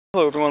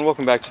Hello everyone,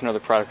 welcome back to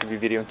another product review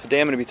video, and today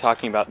I'm going to be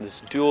talking about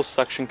this dual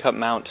suction cup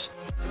mount.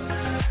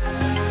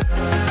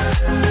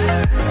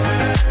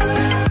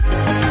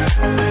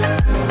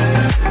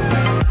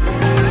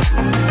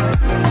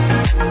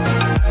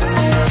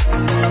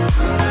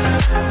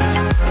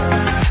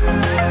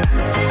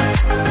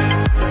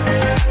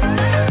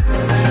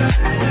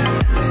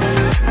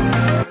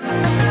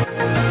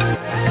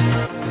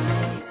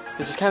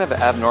 This is kind of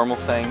an abnormal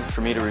thing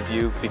for me to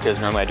review because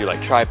normally I do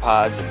like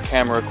tripods and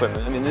camera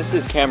equipment. I mean, this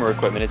is camera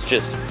equipment, it's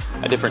just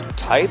a different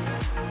type.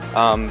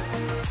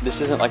 This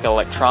isn't like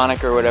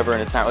electronic or whatever,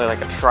 and it's not really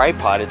like a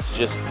tripod.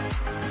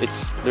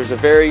 There's a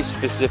very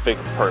specific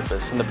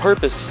purpose, and the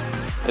purpose,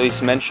 at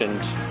least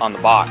mentioned on the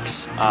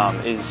box,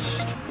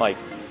 is like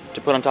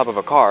to put on top of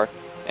a car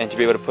and to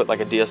be able to put like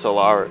a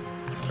DSLR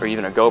or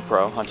even a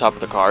GoPro on top of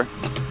the car.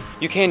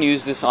 You can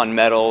use this on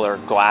metal or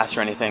glass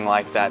or anything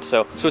like that,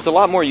 so it's a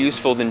lot more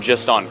useful than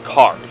just on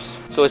cars.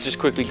 So let's just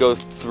quickly go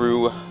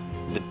through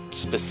the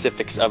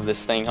specifics of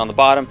this thing. On the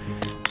bottom,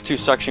 2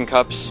 suction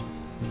cups,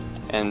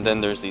 and then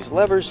there's these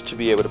levers to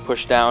be able to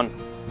push down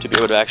to be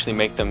able to actually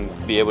make them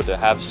be able to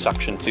have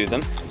suction to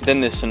them.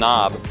 Then this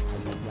knob,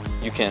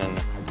 you can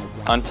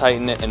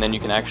untighten it, and then you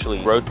can actually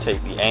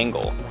rotate the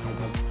angle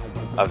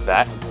of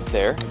that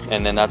there,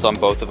 and then that's on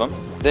both of them.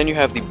 Then you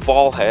have the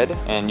ball head,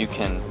 and you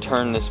can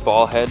turn this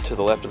ball head to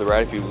the left or the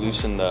right if you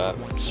loosen the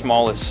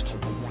smallest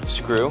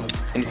screw.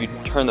 And if you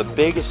turn the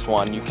biggest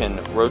one, you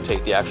can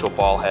rotate the actual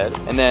ball head.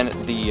 And then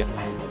the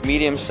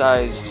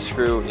medium-sized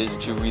screw is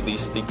to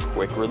release the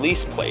quick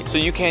release plate. So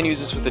you can use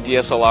this with a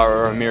DSLR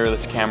or a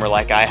mirrorless camera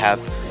like I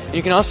have. And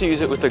you can also use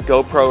it with a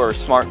GoPro or a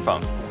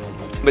smartphone.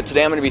 But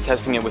today I'm going to be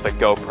testing it with a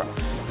GoPro.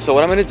 So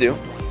what I'm going to do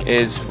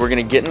is we're going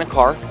to get in a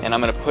car, and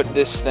I'm going to put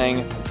this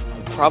thing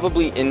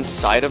probably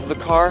inside of the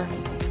car.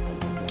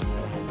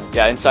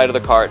 Yeah, inside of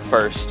the car at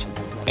first,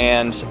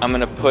 and I'm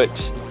going to put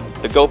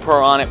the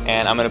GoPro on it,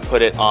 and I'm going to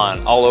put it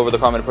on all over the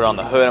car. I'm going to put it on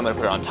the hood, I'm going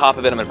to put it on top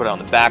of it, I'm going to put it on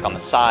the back, on the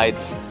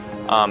sides,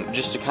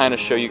 just to kind of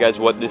show you guys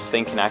what this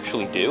thing can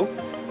actually do.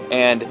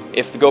 And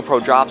if the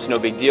GoPro drops, no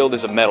big deal.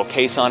 There's a metal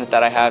case on it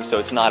that I have, so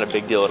it's not a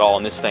big deal at all,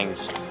 and this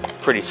thing's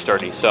pretty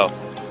sturdy. So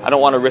I don't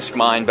want to risk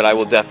mine, but I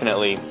will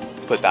definitely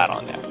put that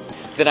on there.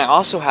 Then I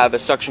also have a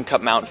suction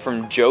cup mount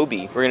from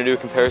Joby. We're going to do a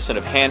comparison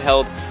of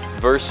handheld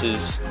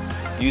versus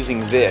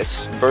using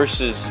this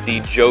versus the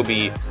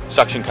Joby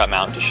suction cup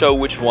mount to show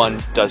which one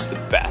does the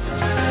best.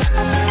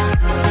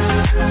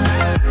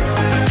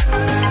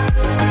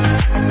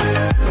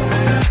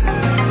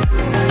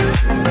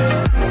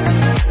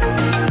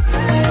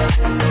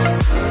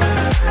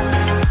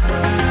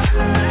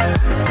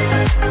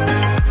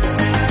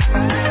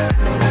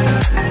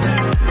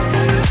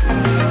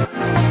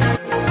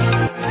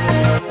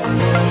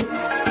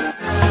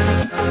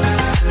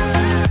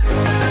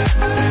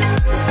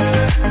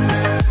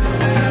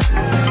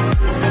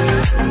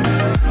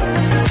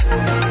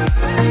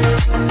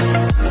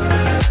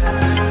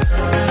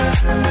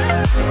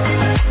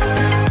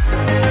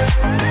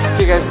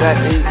 Okay guys,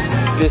 that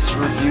is this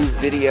review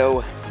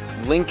video.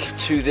 Link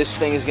to this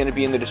thing is going to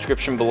be in the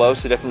description below,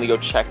 so definitely go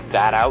check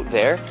that out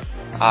there.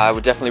 I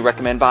would definitely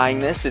recommend buying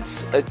this.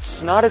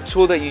 It's not a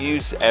tool that you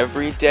use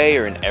every day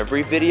or in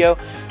every video,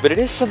 but it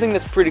is something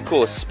that's pretty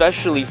cool,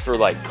 especially for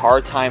like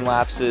car time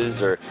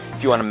lapses, or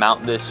if you want to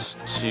mount this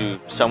to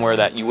somewhere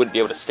that you wouldn't be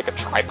able to stick a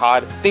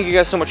tripod. Thank you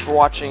guys so much for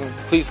watching.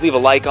 Please leave a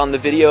like on the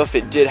video if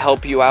it did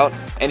help you out,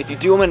 and if you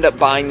do end up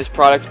buying this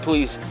product,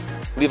 please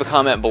leave a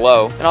comment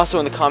below. And also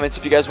in the comments,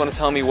 if you guys want to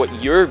tell me what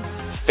your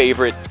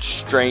favorite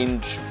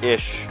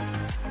strange-ish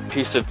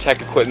piece of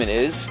tech equipment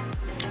is,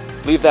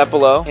 leave that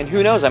below, and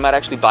who knows, I might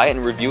actually buy it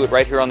and review it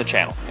right here on the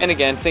channel. And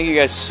again, thank you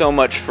guys so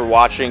much for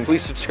watching.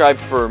 Please subscribe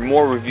for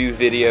more review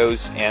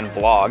videos and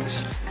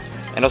vlogs,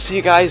 and I'll see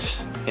you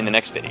guys in the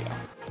next video.